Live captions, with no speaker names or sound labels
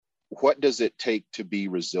what does it take to be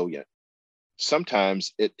resilient?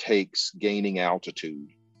 Sometimes it takes gaining altitude,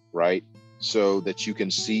 right? So that you can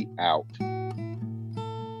see out.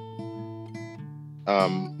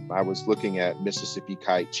 I was looking at Mississippi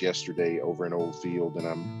kites yesterday over in Old Field,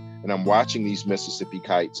 and I'm watching these Mississippi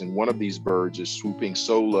kites, and one of these birds is swooping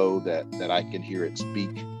so low that I can hear its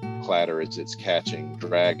beak clatter as it's catching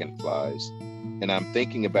dragonflies. And I'm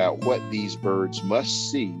thinking about what these birds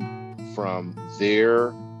must see from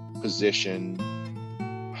their position,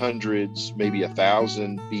 hundreds, maybe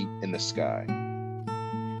 1,000 feet in the sky.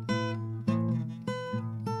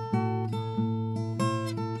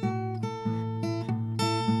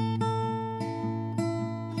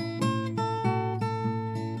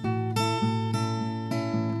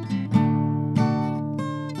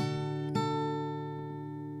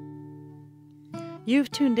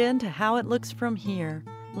 You've tuned in to How It Looks From Here,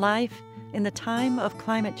 life in the time of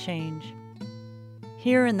climate change.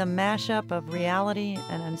 Here in the mashup of reality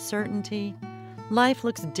and uncertainty, life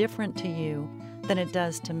looks different to you than it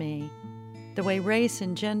does to me. The way race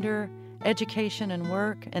and gender, education and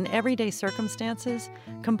work, and everyday circumstances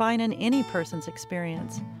combine in any person's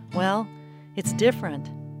experience, well, it's different.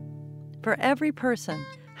 For every person,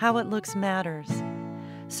 how it looks matters.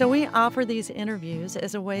 So we offer these interviews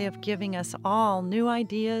as a way of giving us all new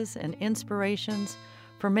ideas and inspirations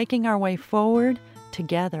for making our way forward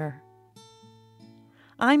together.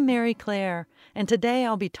 I'm Mary Claire, and today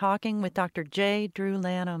I'll be talking with Dr. J. Drew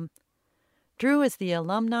Lanham. Drew is the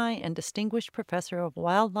alumni and distinguished professor of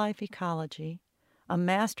wildlife ecology, a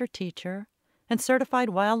master teacher, and certified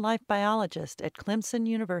wildlife biologist at Clemson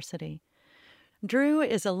University. Drew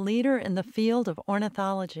is a leader in the field of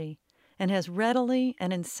ornithology and has readily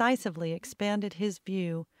and incisively expanded his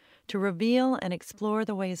view to reveal and explore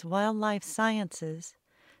the ways wildlife sciences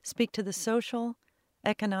speak to the social,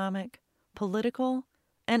 economic, political,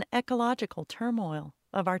 and ecological turmoil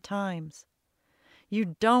of our times.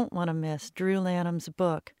 You don't want to miss Drew Lanham's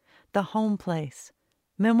book, The Home Place,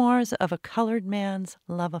 Memoirs of a Colored Man's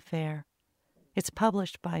Love Affair. It's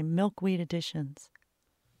published by Milkweed Editions.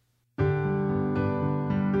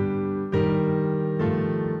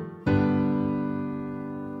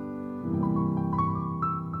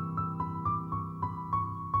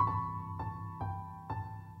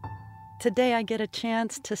 Today I get a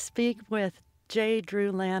chance to speak with J.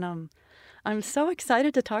 Drew Lanham. I'm so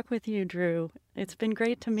excited to talk with you, Drew. It's been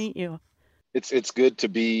great to meet you. It's good to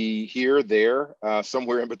be here, there,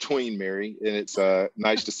 somewhere in between, Mary, and it's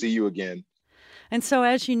nice to see you again. And so,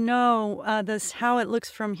 as you know, this How It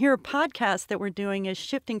Looks From Here podcast that we're doing is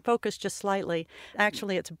shifting focus just slightly.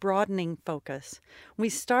 Actually, it's broadening focus. We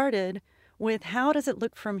started with how does it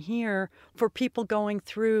look from here for people going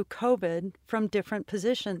through COVID from different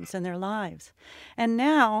positions in their lives. And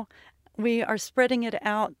now we are spreading it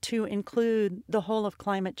out to include the whole of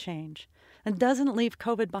climate change. It doesn't leave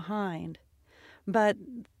COVID behind. But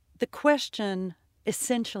the question,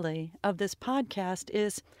 essentially, of this podcast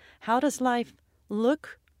is, how does life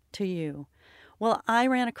look to you? Well, I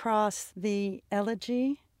ran across the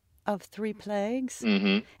Elegy of Three Plagues,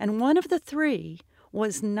 and one of the three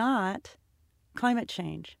was not climate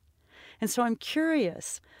change. And so I'm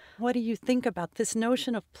curious, what do you think about this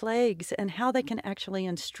notion of plagues and how they can actually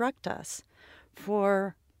instruct us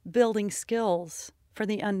for building skills for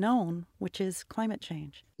the unknown, which is climate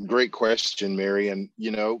change? Great question, Mary. And,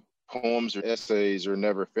 poems or essays are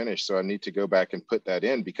never finished. So I need to go back and put that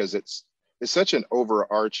in because it's such an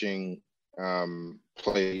overarching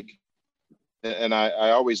plague. And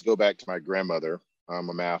I always go back to my grandmother,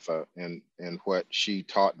 Amatha, and what she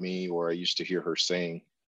taught me, or I used to hear her saying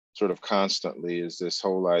sort of constantly, is this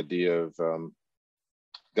whole idea of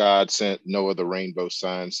God sent Noah the rainbow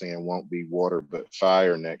sign saying won't be water but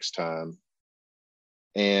fire next time.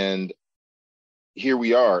 And here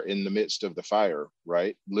we are in the midst of the fire,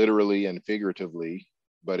 right? Literally and figuratively,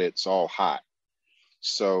 but it's all hot.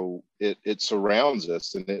 So it surrounds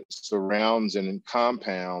us, and it surrounds and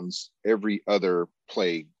compounds every other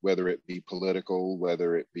plague, whether it be political,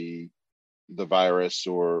 whether it be the virus,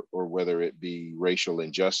 or whether it be racial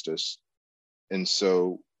injustice. And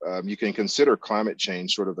so you can consider climate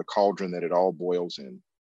change sort of the cauldron that it all boils in.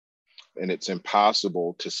 And it's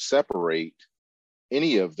impossible to separate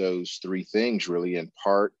any of those three things really in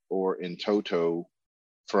part or in toto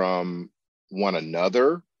from one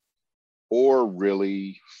another, or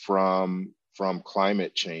really from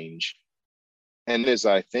climate change. And as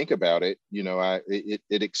I think about it,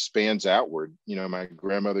 it expands outward. My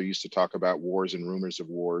grandmother used to talk about wars and rumors of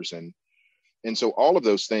wars. And so all of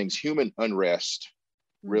those things, human unrest,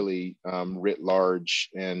 really writ large,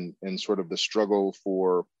 and sort of the struggle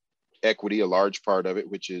for equity, a large part of it,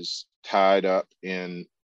 which is tied up in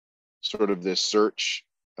sort of this search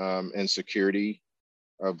and security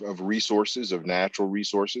of resources, of natural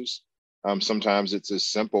resources. Sometimes it's as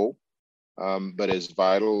simple, but as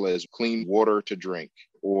vital as clean water to drink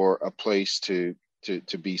or a place to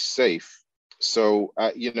be safe. So,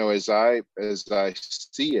 as I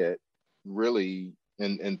see it, really,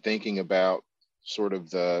 in thinking about sort of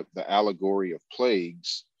the allegory of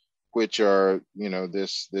plagues, which are,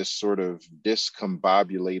 this sort of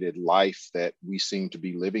discombobulated life that we seem to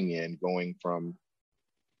be living in, going from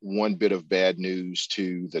one bit of bad news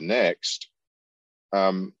to the next.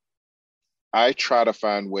 I try to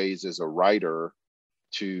find ways as a writer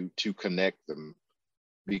to connect them,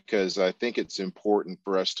 because I think it's important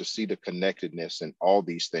for us to see the connectedness in all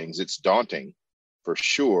these things. It's daunting for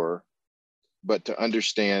sure, but to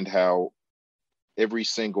understand how every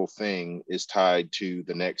single thing is tied to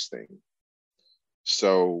the next thing.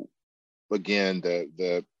 So again,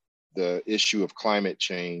 the issue of climate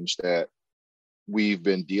change that we've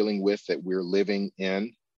been dealing with, that we're living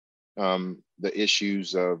in, the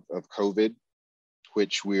issues of COVID,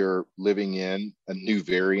 which we're living in a new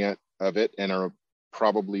variant of it and are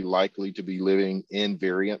probably likely to be living in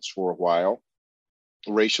variants for a while.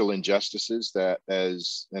 Racial injustices that,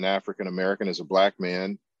 as an African American, as a Black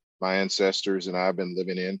man, my ancestors and I have been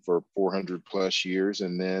living in for 400 plus years,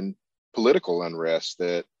 and then political unrest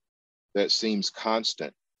that seems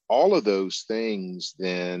constant. All of those things,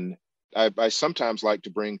 then I sometimes like to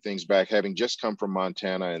bring things back, having just come from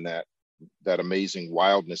Montana and that amazing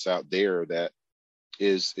wildness out there that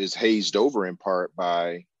is hazed over in part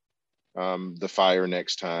by the fire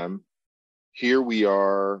next time. Here we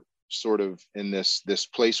are sort of in this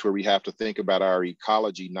place where we have to think about our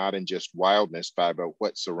ecology, not in just wildness, but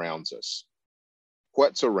what surrounds us.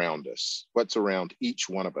 What's around us, what's around each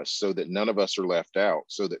one of us, so that none of us are left out,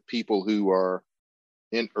 so that people who are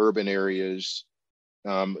in urban areas,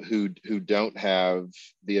 who don't have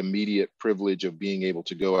the immediate privilege of being able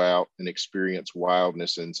to go out and experience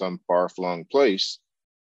wildness in some far-flung place,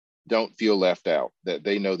 don't feel left out, that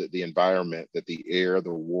they know that the environment, that the air,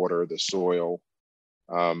 the water, the soil,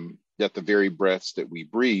 that the very breaths that we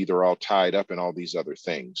breathe are all tied up in all these other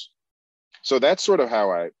things. So that's sort of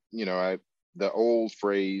how the old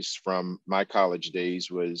phrase from my college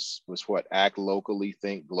days was what? Act locally,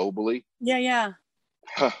 think globally. Yeah.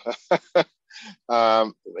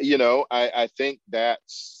 I think that's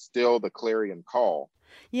still the clarion call.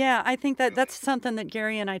 Yeah, I think that's something that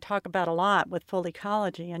Gary and I talk about a lot with Full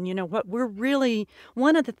Ecology. And what we're really,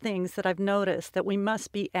 one of the things that I've noticed that we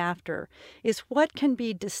must be after is what can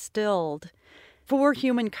be distilled for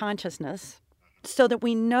human consciousness so that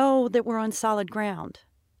we know that we're on solid ground.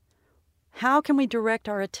 How can we direct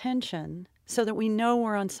our attention so that we know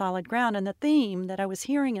we're on solid ground? And the theme that I was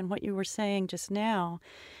hearing in what you were saying just now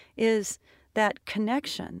is that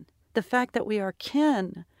connection, the fact that we are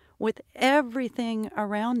kin with everything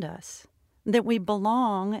around us, that we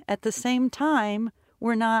belong. At the same time,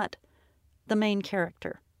 we're not the main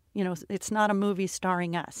character. It's not a movie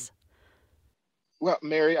starring us. Well,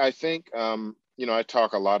 Mary, I think, I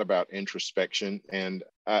talk a lot about introspection, and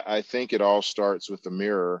I think it all starts with the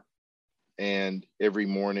mirror. And every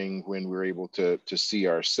morning when we're able to see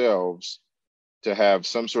ourselves, to have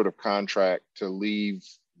some sort of contract to leave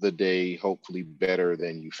the day hopefully better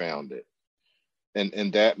than you found it.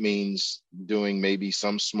 And that means doing maybe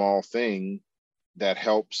some small thing that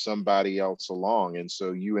helps somebody else along. And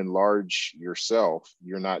so you enlarge yourself.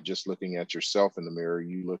 You're not just looking at yourself in the mirror,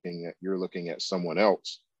 you're looking at someone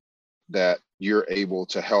else that you're able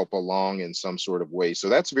to help along in some sort of way. So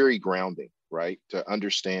that's very grounding, right? To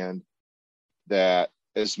understand that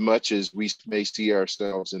as much as we may see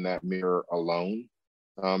ourselves in that mirror alone,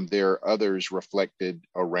 there are others reflected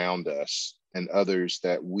around us, and others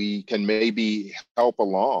that we can maybe help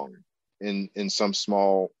along in some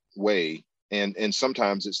small way. And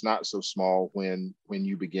sometimes it's not so small when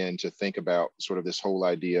you begin to think about sort of this whole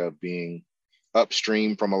idea of being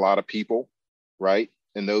upstream from a lot of people, right?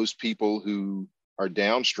 And those people who are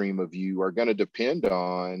downstream of you are going to depend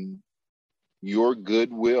on your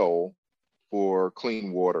goodwill for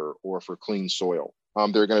clean water or for clean soil.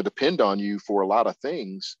 They're going to depend on you for a lot of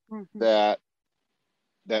things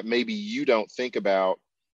that maybe you don't think about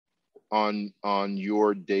on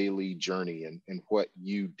your daily journey and what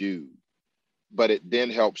you do. But it then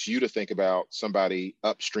helps you to think about somebody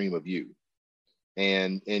upstream of you.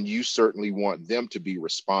 And you certainly want them to be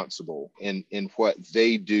responsible in what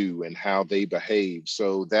they do and how they behave.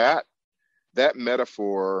 So that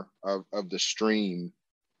metaphor of the stream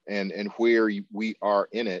and where we are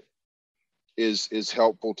in it is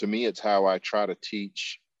helpful to me. It's how I try to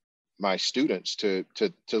teach my students to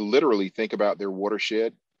literally think about their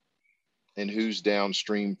watershed and who's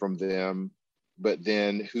downstream from them, but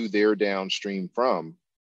then who they're downstream from,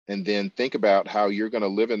 and then think about how you're going to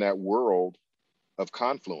live in that world of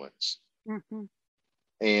confluence. Mm-hmm.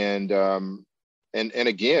 And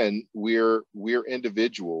again, we're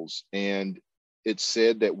individuals, and it's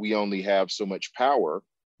said that we only have so much power,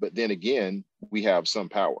 but then again, we have some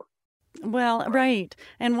power. Well, right.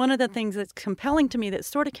 And one of the things that's compelling to me that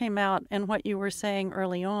sort of came out in what you were saying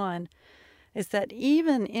early on is that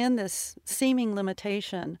even in this seeming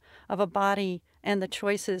limitation of a body and the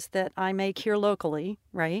choices that I make here locally,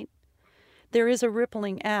 right, there is a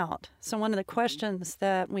rippling out. So one of the questions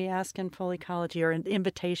that we ask in full ecology, or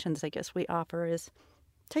invitations I guess we offer, is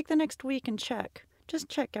take the next week and check. Just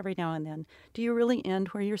check every now and then. Do you really end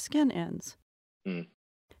where your skin ends? Mm.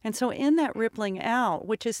 And so in that rippling out,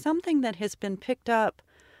 which is something that has been picked up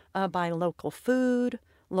by local food,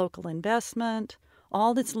 local investment,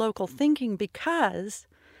 all this local thinking, because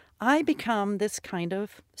I become this kind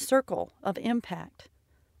of circle of impact.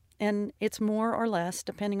 And it's more or less,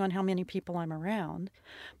 depending on how many people I'm around.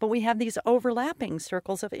 But we have these overlapping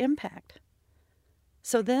circles of impact.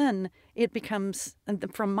 So then it becomes,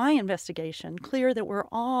 from my investigation, clear that we're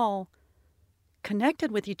all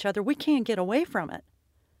connected with each other. We can't get away from it.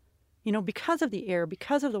 You know, because of the air,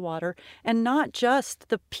 because of the water, and not just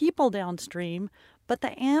the people downstream, but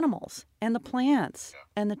the animals and the plants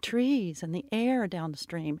and the trees and the air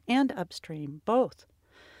downstream and upstream, both.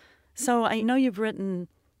 So I know you've written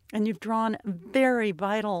and you've drawn very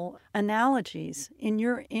vital analogies in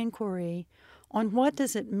your inquiry on what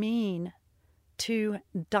does it mean to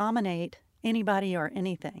dominate anybody or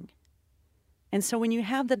anything. And so when you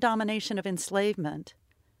have the domination of enslavement,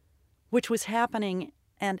 which was happening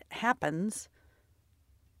and happens,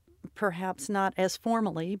 perhaps not as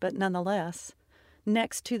formally, but nonetheless,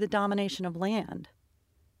 next to the domination of land,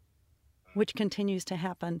 which continues to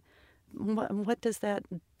happen, what does that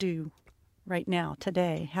do right now,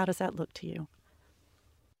 today? How does that look to you?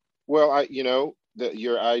 Well,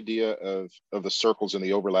 your idea of the circles and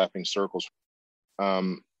the overlapping circles,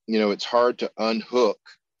 it's hard to unhook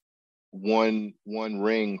one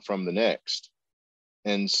ring from the next.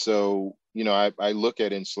 And so, I look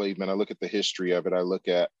at enslavement, I look at the history of it, I look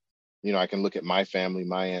at, I can look at my family,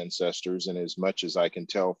 my ancestors, and as much as I can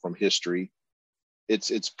tell from history,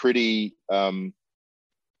 it's pretty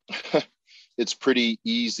it's pretty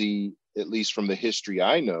easy, at least from the history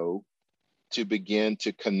I know, to begin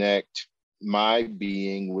to connect my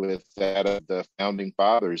being with that of the founding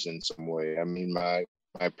fathers in some way. I mean, my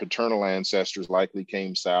paternal ancestors likely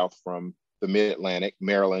came south from the mid-Atlantic,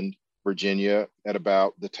 Maryland, Virginia, at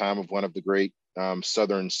about the time of one of the great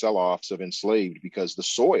southern sell-offs of enslaved, because the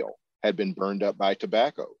soil had been burned up by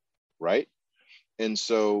tobacco, right? And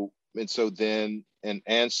so then an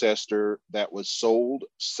ancestor that was sold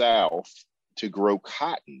south to grow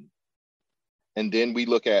cotton. And then we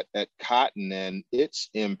look at cotton and its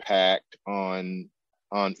impact on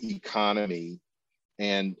economy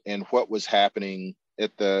and what was happening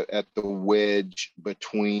at the wedge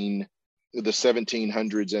between the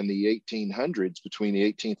 1700s and the 1800s, between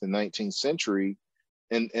the 18th and 19th century.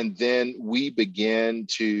 And then we began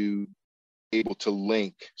to be able to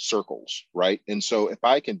link circles, right? And so if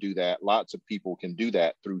I can do that, lots of people can do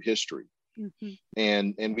that through history. Mm-hmm.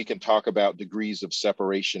 And we can talk about degrees of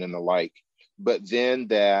separation and the like. But then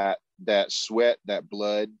that sweat, that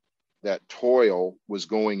blood, that toil was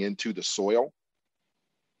going into the soil.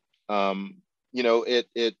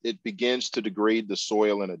 It begins to degrade the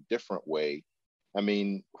soil in a different way. I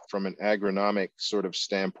mean, from an agronomic sort of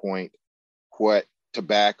standpoint, what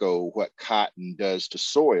tobacco, what cotton does to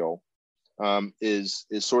soil is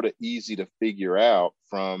sort of easy to figure out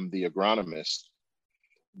from the agronomist,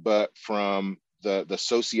 but from the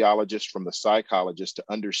sociologist, from the psychologist, to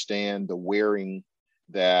understand the wearing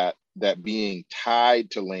that being tied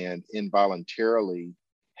to land involuntarily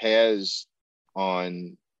has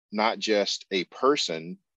on not just a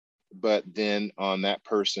person, but then on that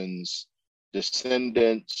person's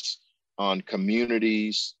descendants, on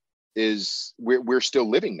communities, is we're still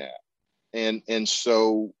living that. And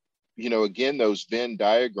so, again, those Venn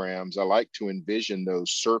diagrams, I like to envision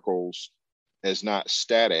those circles as not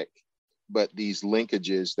static, but these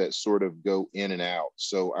linkages that sort of go in and out.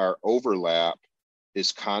 So our overlap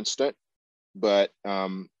is constant, but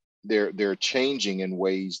they're changing in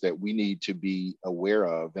ways that we need to be aware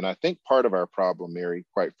of. And I think part of our problem, Mary,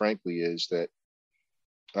 quite frankly, is that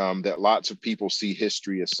that lots of people see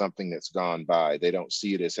history as something that's gone by. They don't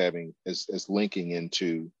see it as having as linking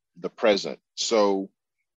into the present. So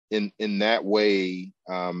in that way,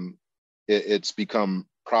 it's become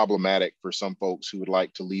problematic for some folks who would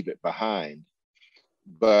like to leave it behind.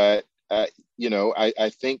 But, I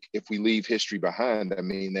think if we leave history behind, I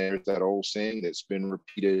mean, there's that old saying that's been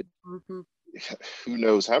repeated who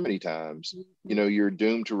knows how many times, you're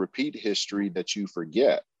doomed to repeat history that you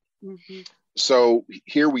forget. So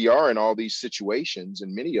here we are in all these situations,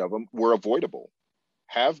 and many of them were avoidable,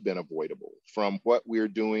 have been avoidable, from what we're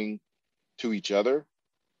doing to each other,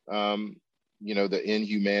 the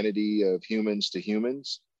inhumanity of humans to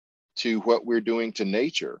humans, to what we're doing to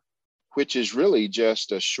nature, which is really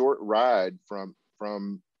just a short ride from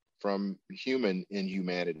human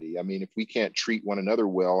inhumanity. I mean, if we can't treat one another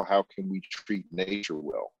well, how can we treat nature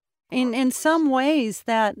well? In some ways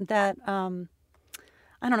that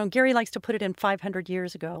I don't know, Gary likes to put it in 500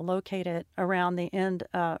 years ago, locate it around the end,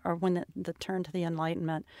 or when the turn to the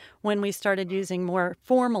Enlightenment, when we started using more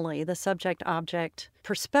formally the subject-object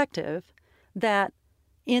perspective that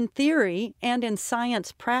in theory and in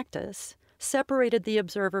science practice separated the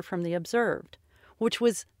observer from the observed, which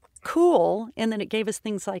was cool in that it gave us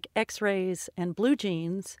things like X-rays and blue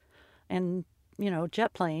jeans and,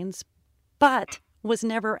 jet planes, but was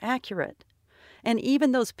never accurate. And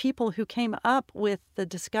even those people who came up with the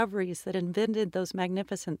discoveries that invented those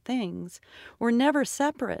magnificent things were never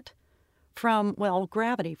separate from,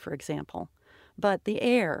 gravity, for example, but the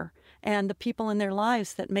air and the people in their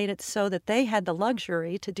lives that made it so that they had the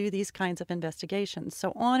luxury to do these kinds of investigations.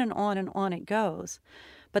 So on and on and on it goes.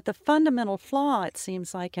 But the fundamental flaw, it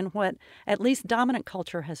seems like, in what at least dominant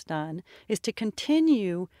culture has done is to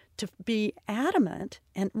continue to be adamant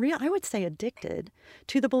and I would say addicted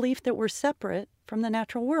to the belief that we're separate from the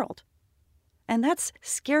natural world. And that's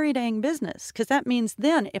scary dang business, because that means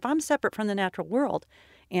then if I'm separate from the natural world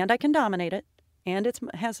and I can dominate it and it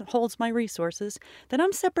holds my resources, then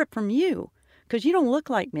I'm separate from you because you don't look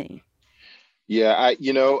like me. Yeah,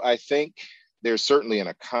 I think there's certainly an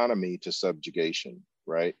economy to subjugation.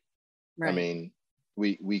 Right. I mean,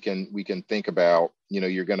 we can think about,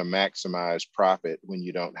 you're going to maximize profit when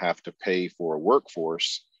you don't have to pay for a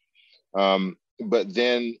workforce. But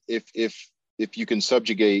then if you can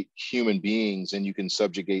subjugate human beings and you can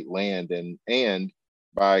subjugate land and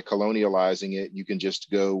by colonializing it, you can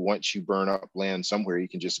just go, once you burn up land somewhere, you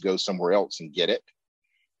can just go somewhere else and get it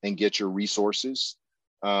and get your resources.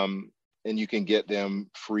 And you can get them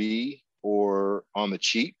free or on the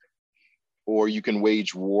cheap. Or you can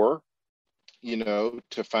wage war,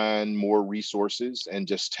 to find more resources and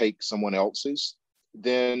just take someone else's.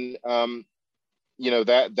 Then,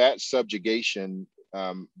 that subjugation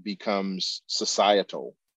becomes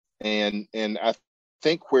societal. And I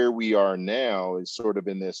think where we are now is sort of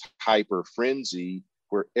in this hyper frenzy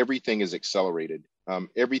where everything is accelerated.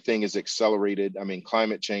 Everything is accelerated. I mean,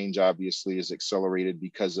 climate change obviously is accelerated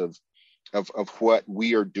because of what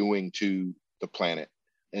we are doing to the planet,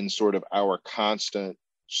 and sort of our constant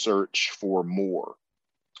search for more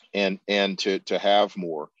and to have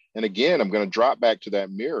more. And again, I'm going to drop back to that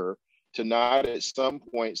mirror to not at some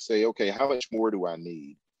point say, okay, how much more do I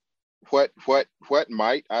need? What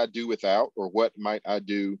might I do without, or what might I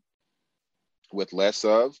do with less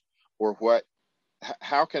of, or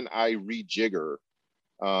how can I rejigger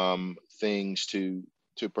things to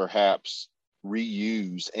perhaps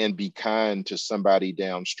reuse and be kind to somebody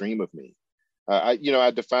downstream of me?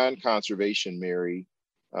 I define conservation, Mary,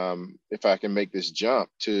 if I can make this jump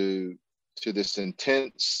to this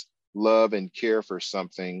intense love and care for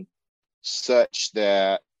something such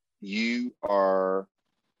that you are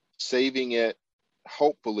saving it,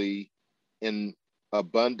 hopefully in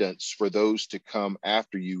abundance for those to come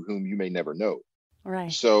after you whom you may never know.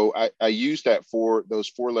 Right. So I use those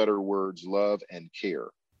 4-letter words, love and care.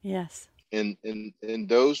 Yes. And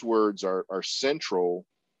those words are central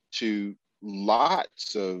to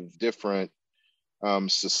lots of different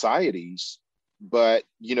societies, but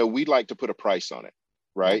we'd like to put a price on it,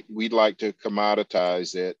 right? We'd like to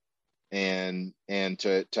commoditize it and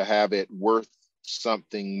to have it worth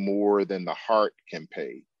something more than the heart can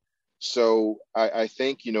pay. So I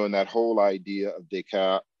think in that whole idea of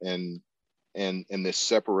Descartes and this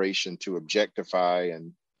separation to objectify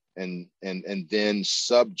and then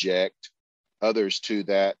subject others to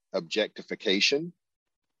that objectification,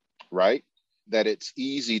 right? That it's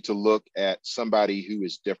easy to look at somebody who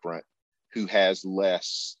is different, who has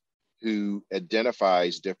less, who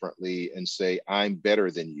identifies differently and say, I'm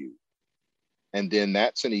better than you. And then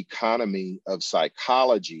that's an economy of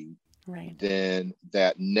psychology. Right. Then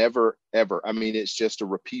that never, ever, I mean, it's just a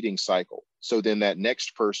repeating cycle. So then that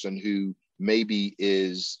next person who maybe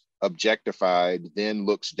is objectified then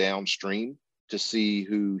looks downstream to see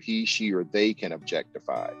who he, she, or they can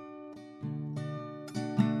objectify.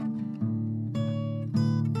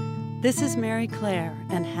 This is Mary Claire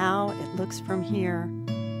and How It Looks From Here.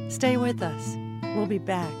 Stay with us. We'll be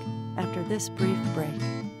back after this brief break.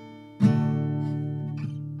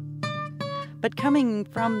 But coming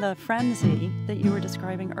from the frenzy that you were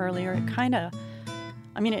describing earlier,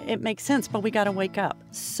 it makes sense, but we got to wake up.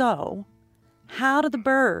 So how do the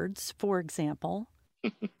birds, for example,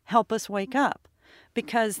 help us wake up?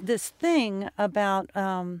 Because this thing about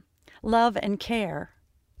love and care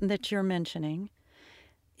that you're mentioning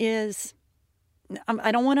is,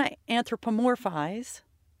 I don't want to anthropomorphize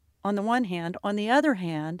on the one hand. On the other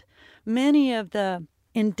hand, many of the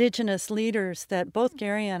indigenous leaders that both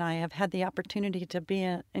Gary and I have had the opportunity to be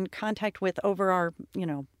in contact with over our,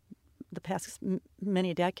 the past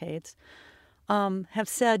many decades, have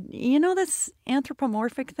said, this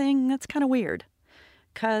anthropomorphic thing, that's kind of weird,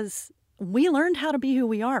 because we learned how to be who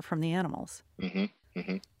we are from the animals. Mm-hmm.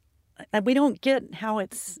 Mm-hmm. And we don't get how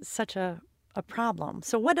it's such a problem.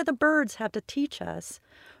 So what do the birds have to teach us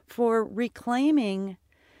for reclaiming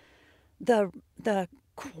the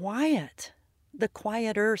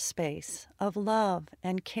quieter space of love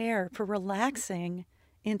and care, for relaxing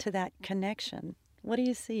into that connection? What do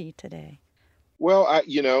you see today? Well,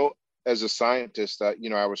 as a scientist, I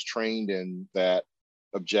was trained in that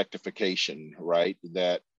objectification, right?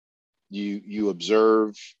 That you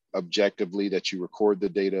observe objectively, that you record the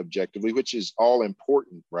data objectively, which is all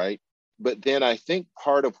important, right? But then I think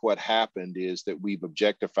part of what happened is that we've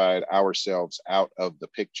objectified ourselves out of the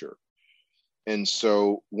picture. And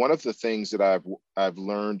so one of the things that I've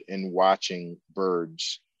learned in watching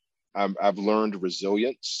birds, I've learned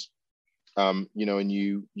resilience. And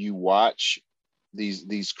you watch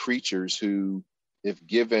these creatures who, if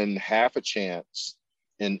given half a chance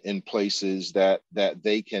in places that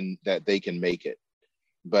they can make it,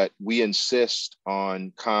 but we insist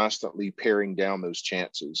on constantly paring down those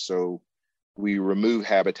chances. So we remove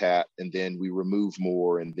habitat, and then we remove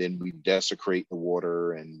more, and then we desecrate the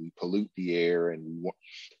water, and we pollute the air,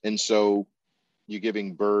 and so you're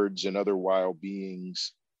giving birds and other wild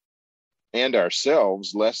beings and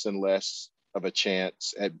ourselves less and less of a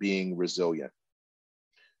chance at being resilient.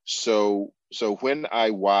 So when I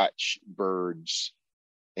watch birds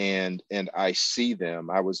and I see them,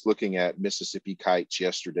 I was looking at Mississippi kites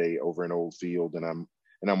yesterday over an old field, and I'm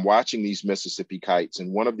watching these Mississippi kites,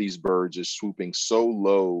 and one of these birds is swooping so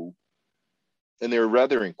low, and they're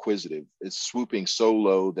rather inquisitive. It's swooping so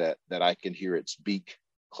low that I can hear its beak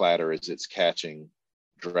clatter as it's catching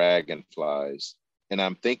dragonflies. And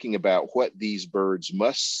I'm thinking about what these birds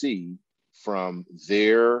must see from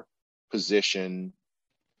their position,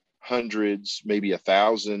 hundreds, maybe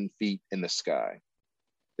 1,000 feet in the sky,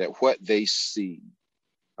 that what they see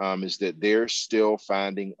is that they're still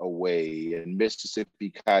finding a way, and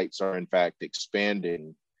Mississippi kites are in fact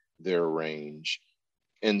expanding their range.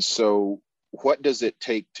 And so what does it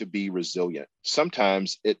take to be resilient?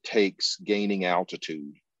 Sometimes it takes gaining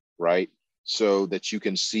altitude, right? So that you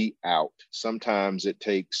can see out. Sometimes it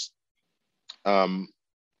takes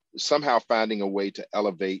somehow finding a way to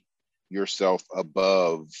elevate yourself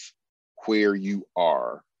above where you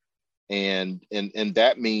are. And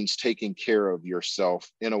that means taking care of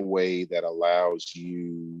yourself in a way that allows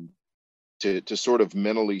you to sort of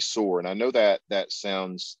mentally soar. And I know that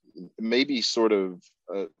sounds maybe sort of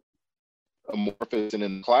amorphous and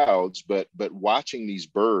in the clouds, but watching these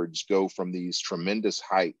birds go from these tremendous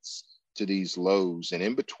heights to these lows, and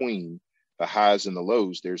in between the highs and the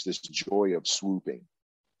lows, there's this joy of swooping,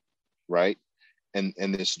 right? And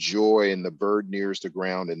this joy, and the bird nears the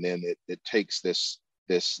ground, and then it takes this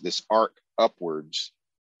arc upwards.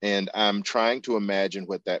 And I'm trying to imagine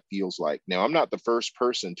what that feels like. Now, I'm not the first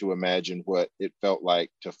person to imagine what it felt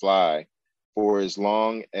like to fly. For as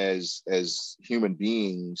long as human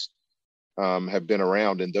beings have been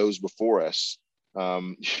around, and those before us,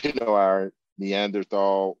 our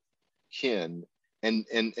Neanderthal kin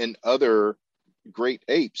and other great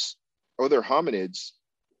apes, other hominids,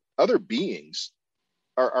 other beings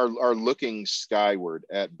are looking skyward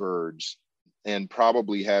at birds, and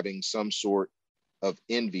probably having some sort of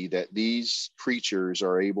envy that these creatures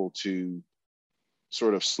are able to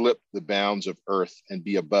sort of slip the bounds of Earth and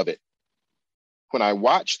be above it. When I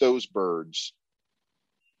watch those birds,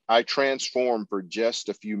 I transform for just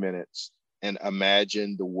a few minutes and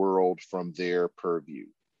imagine the world from their purview,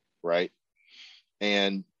 right?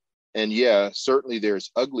 And yeah, certainly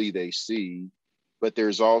there's ugly they see, but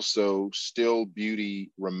there's also still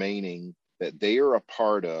beauty remaining that they are a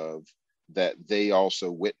part of, that they also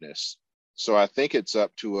witness. So I think it's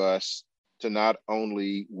up to us to not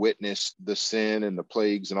only witness the sin and the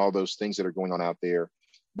plagues and all those things that are going on out there,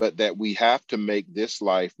 but that we have to make this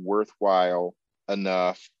life worthwhile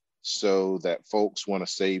enough so that folks want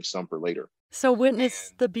to save some for later. So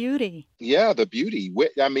witness the beauty. Yeah, the beauty.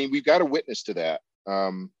 I mean, we've got a witness to that.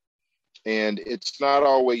 And it's not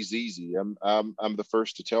always easy. I'm the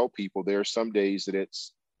first to tell people there are some days that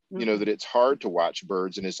it's, that it's hard to watch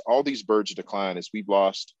birds, and as all these birds decline, as we've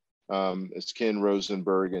lost, as Ken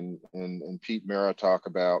Rosenberg and Pete Mara talk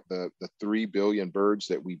about the 3 billion birds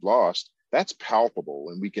that we've lost, that's palpable,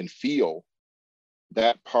 and we can feel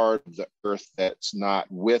that part of the earth that's not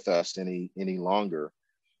with us any longer.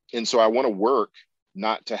 And so I want to work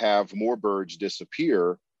not to have more birds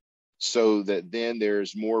disappear, so that then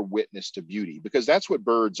there's more witness to beauty, because that's what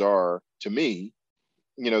birds are to me.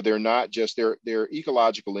 They're not just, they're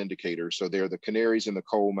ecological indicators. So they're the canaries in the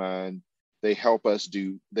coal mine. They help us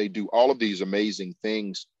they do all of these amazing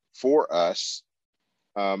things for us,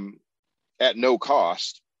 at no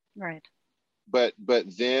cost. Right. But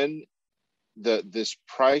then this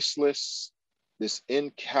priceless, this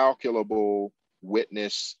incalculable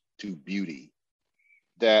witness to beauty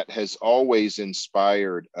that has always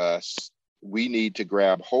inspired us, we need to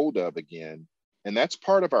grab hold of again. And that's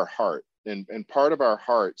part of our heart, and part of our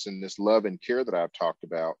hearts in this love and care that I've talked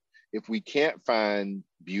about. If we can't find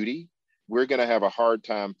beauty, we're going to have a hard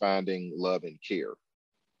time finding love and care,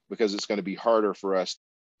 because it's going to be harder for us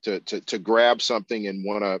to grab something and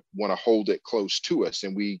want to hold it close to us.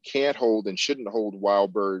 And we can't hold and shouldn't hold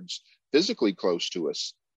wild birds physically close to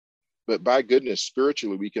us. But by goodness,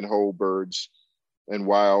 spiritually, we can hold birds and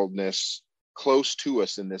wildness close to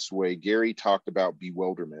us in this way. Gary talked about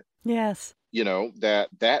bewilderment. Yes.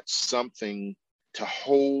 That's something to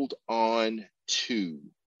hold on to,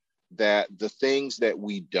 that the things that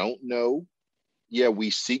we don't know, we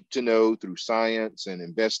seek to know through science and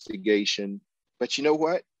investigation. But you know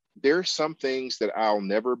what? There are some things that I'll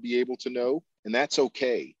never be able to know, and that's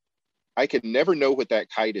okay. I can never know what that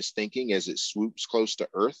kite is thinking as it swoops close to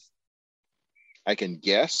Earth. I can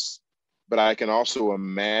guess, but I can also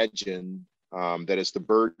imagine that as the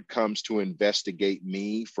bird comes to investigate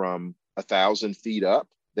me from 1,000 feet up,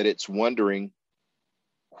 that it's wondering,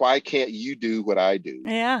 why can't you do what I do?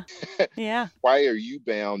 Yeah. Yeah. Why are you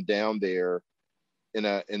bound down there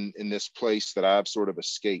in this place that I've sort of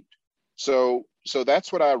escaped? So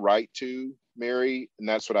that's what I write to, Mary, and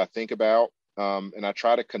that's what I think about. And I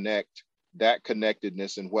try to connect that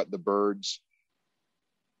connectedness and what the birds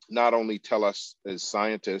not only tell us as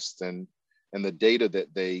scientists and the data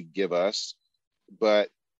that they give us, but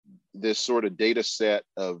this sort of data set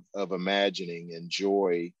of imagining and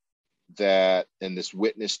joy, that, and this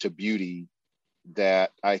witness to beauty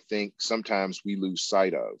that I think sometimes we lose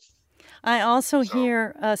sight of. I also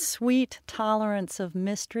hear a sweet tolerance of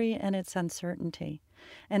mystery and its uncertainty.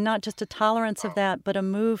 And not just a tolerance of that, but a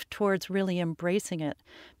move towards really embracing it.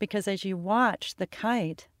 Because as you watch the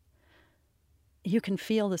kite, you can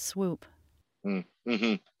feel the swoop.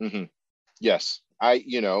 Yes.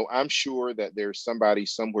 I'm sure that there's somebody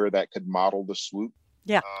somewhere that could model the swoop.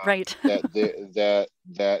 Yeah, right.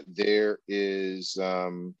 that there is,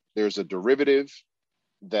 there's a derivative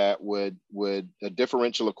that would a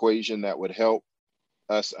differential equation that would help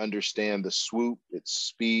us understand the swoop, its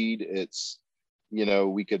speed, its,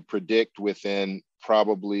 we could predict within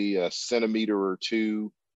probably a centimeter or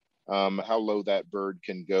two how low that bird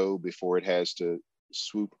can go before it has to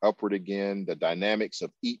swoop upward again, the dynamics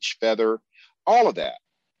of each feather, all of that,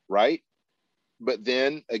 right? But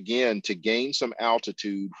then again, to gain some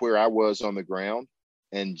altitude where I was on the ground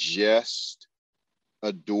and just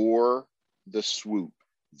adore the swoop,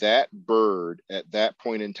 that bird at that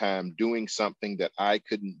point in time doing something that I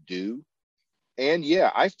couldn't do. And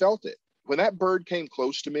I felt it. When that bird came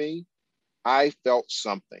close to me, I felt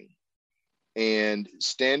something. And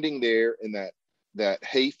standing there in that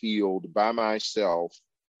hayfield by myself,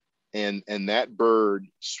 and that bird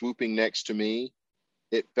swooping next to me,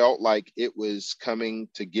 it felt like it was coming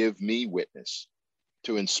to give me witness,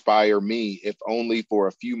 to inspire me, if only for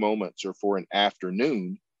a few moments or for an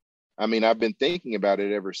afternoon. I mean, I've been thinking about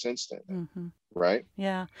it ever since then. Mm-hmm. Right?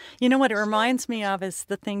 Yeah. You know what it reminds me of is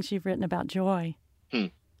the things you've written about joy.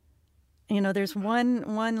 There's one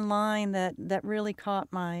line that really caught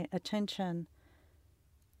my attention.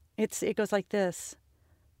 It goes like this: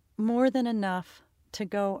 more than enough to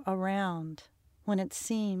go around when it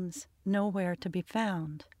seems nowhere to be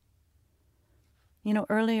found.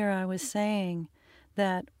 Earlier I was saying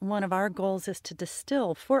that one of our goals is to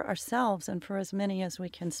distill for ourselves and for as many as we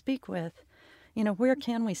can speak with, where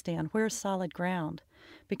can we stand? Where's solid ground?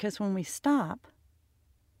 Because when we stop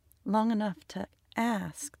long enough to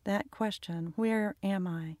ask that question, where am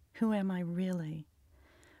I? Who am I really?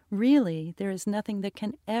 Really, there is nothing that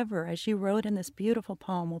can ever, as you wrote in this beautiful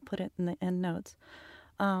poem, we'll put it in the end notes,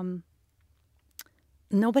 um,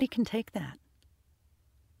 nobody can take that.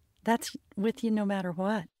 That's with you no matter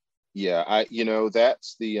what. Yeah,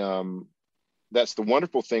 that's the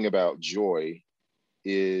wonderful thing about joy,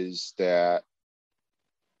 is that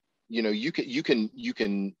you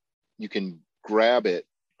can grab it,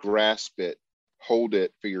 grasp it, hold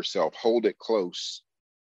it for yourself, hold it close.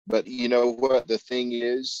 But you know what the thing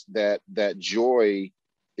is, that joy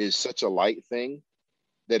is such a light thing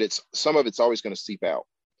that it's some of it's always going to seep out.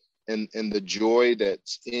 And the joy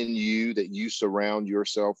that's in you, that you surround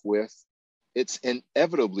yourself with, it's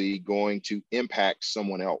inevitably going to impact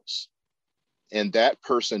someone else. And that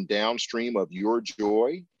person downstream of your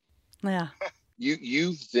joy, Yeah.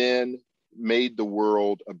 you've then made the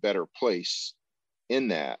world a better place in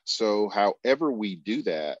that. So however we do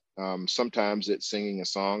that, sometimes it's singing a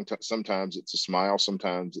song, sometimes it's a smile,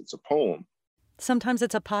 sometimes it's a poem, Sometimes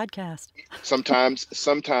it's a podcast.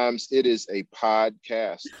 sometimes it is a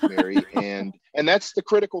podcast, Mary. And that's the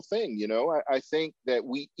critical thing. I think that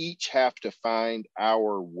we each have to find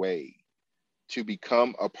our way to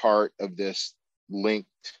become a part of this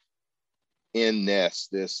linked in nest,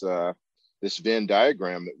 this Venn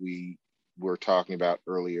diagram that we were talking about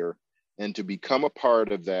earlier, and to become a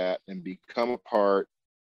part of that and become a part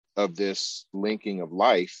of this linking of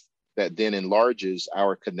life that then enlarges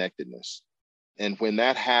our connectedness. And when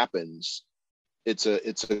that happens, it's a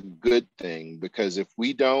good thing, because if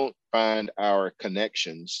we don't find our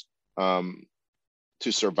connections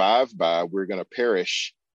to survive by, we're going to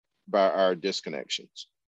perish by our disconnections.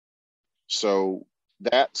 So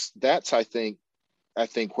that's I think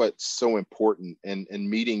what's so important, and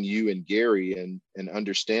meeting you and Gary, and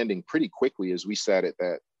understanding pretty quickly as we sat at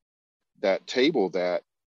that table that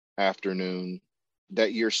afternoon,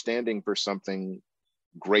 that you're standing for something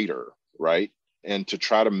greater, right? And to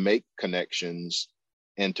try to make connections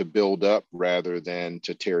and to build up rather than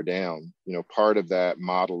to tear down. Part of that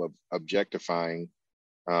model of objectifying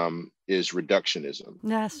is reductionism,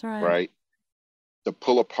 That's right. right? To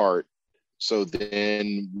pull apart, so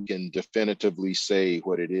then we can definitively say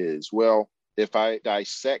what it is. Well, if I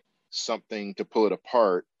dissect something to pull it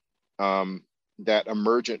apart, that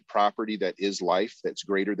emergent property that is life, that's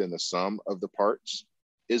greater than the sum of the parts,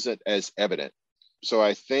 isn't as evident. So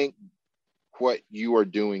I think what you are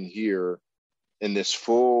doing here in this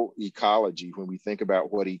full ecology, when we think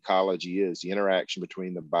about what ecology is, the interaction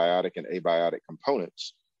between the biotic and abiotic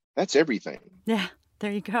components, that's everything. Yeah,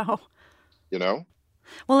 there you go. you know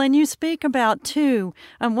Well, and you speak about, too,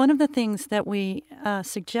 one of the things that we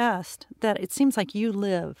suggest that it seems like you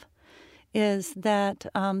live is that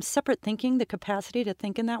separate thinking, the capacity to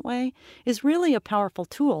think in that way, is really a powerful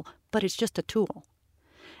tool, but it's just a tool.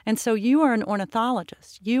 And so you are an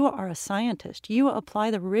ornithologist. You are a scientist. You apply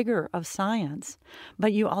the rigor of science,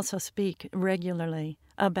 but you also speak regularly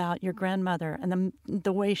about your grandmother and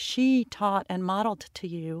the way she taught and modeled to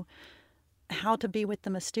you how to be with the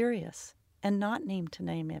mysterious and not need to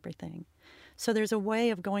name everything. So there's a way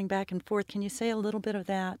of going back and forth. Can you say a little bit of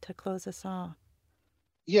that to close us off?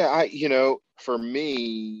 Yeah, for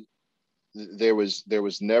me, there was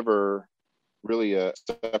never really a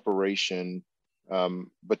separation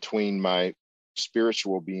between my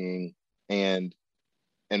spiritual being and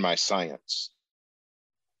my science.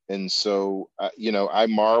 And so, I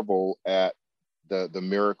marvel at the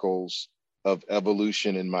miracles of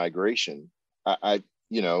evolution and migration.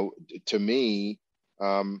 To me,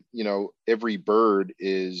 every bird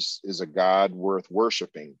is a god worth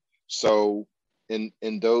worshiping. So,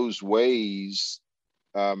 in those ways,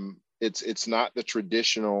 it's not the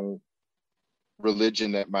traditional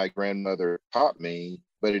religion that my grandmother taught me,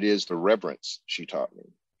 but it is the reverence she taught me.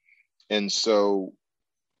 And so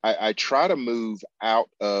I try to move out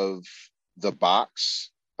of the box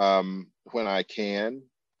when I can.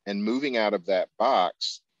 And moving out of that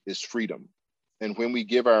box is freedom. And when we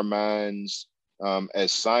give our minds,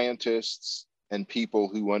 as scientists and people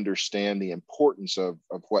who understand the importance of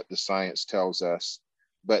what the science tells us,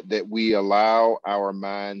 but that we allow our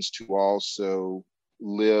minds to also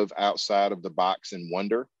live outside of the box and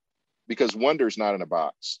wonder, because wonder is not in a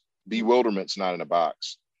box, bewilderment's not in a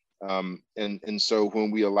box. And so when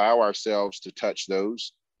we allow ourselves to touch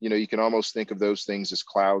those, you can almost think of those things as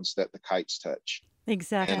clouds that the kites touch.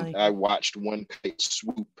 Exactly. And I watched one kite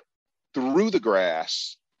swoop through the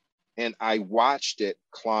grass, and I watched it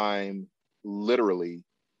climb literally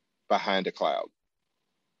behind a cloud.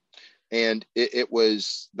 And it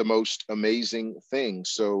was the most amazing thing.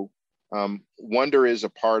 So wonder is a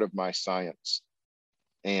part of my science,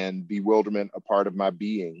 and bewilderment a part of my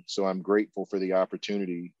being. So I'm grateful for the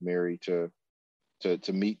opportunity, Mary, to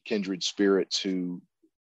meet kindred spirits who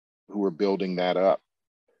are building that up.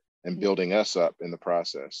 and building us up in the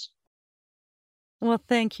process. Well,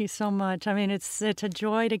 thank you so much. I mean, it's a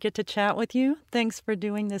joy to get to chat with you. Thanks for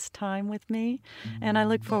doing this time with me, and I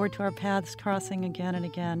look forward to our paths crossing again and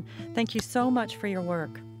again. Thank you so much for your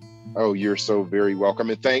work. Oh, you're so very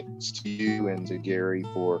welcome, and thanks to you and to Gary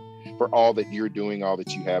for all that you're doing, all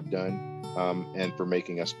that you have done, and for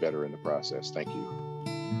making us better in the process. Thank you.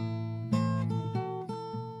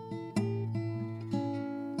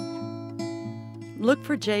 Look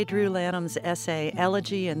for J. Drew Lanham's essay,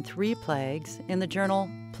 Elegy in Three Plagues, in the journal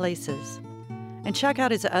Places. And check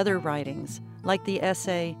out his other writings, like the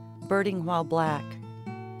essay, Birding While Black.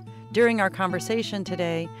 During our conversation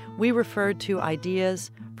today, we referred to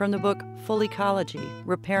ideas from the book Full Ecology,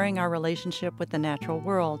 Repairing Our Relationship with the Natural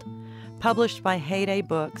World, published by Heyday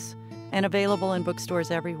Books and available in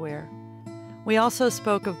bookstores everywhere. We also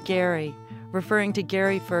spoke of Gary, referring to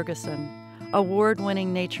Gary Ferguson,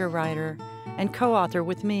 award-winning nature writer and co-author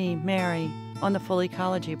with me, Mary, on the Full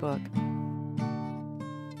Ecology book.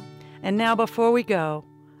 And now, before we go,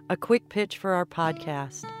 a quick pitch for our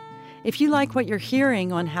podcast. If you like what you're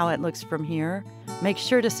hearing on How It Looks From Here, make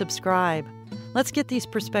sure to subscribe. Let's get these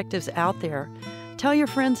perspectives out there. Tell your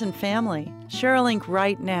friends and family. Share a link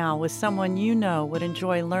right now with someone you know would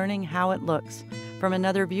enjoy learning how it looks from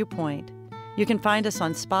another viewpoint. You can find us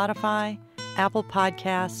on Spotify, Apple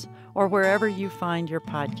Podcasts, or wherever you find your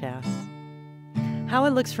podcasts. How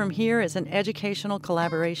It Looks From Here is an educational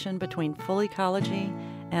collaboration between Full Ecology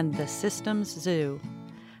and The Systems Zoo.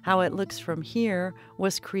 How It Looks From Here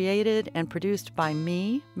was created and produced by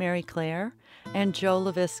me, Mary Claire, and Joe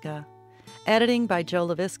LaVisca. Editing by Joe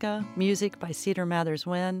LaVisca, music by Cedar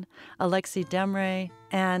Mathers-Wynn, Alexi Demre,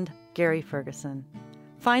 and Gary Ferguson.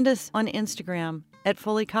 Find us on Instagram at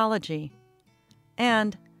Full Ecology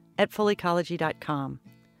and at fullecology.com.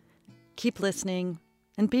 Keep listening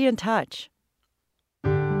and be in touch.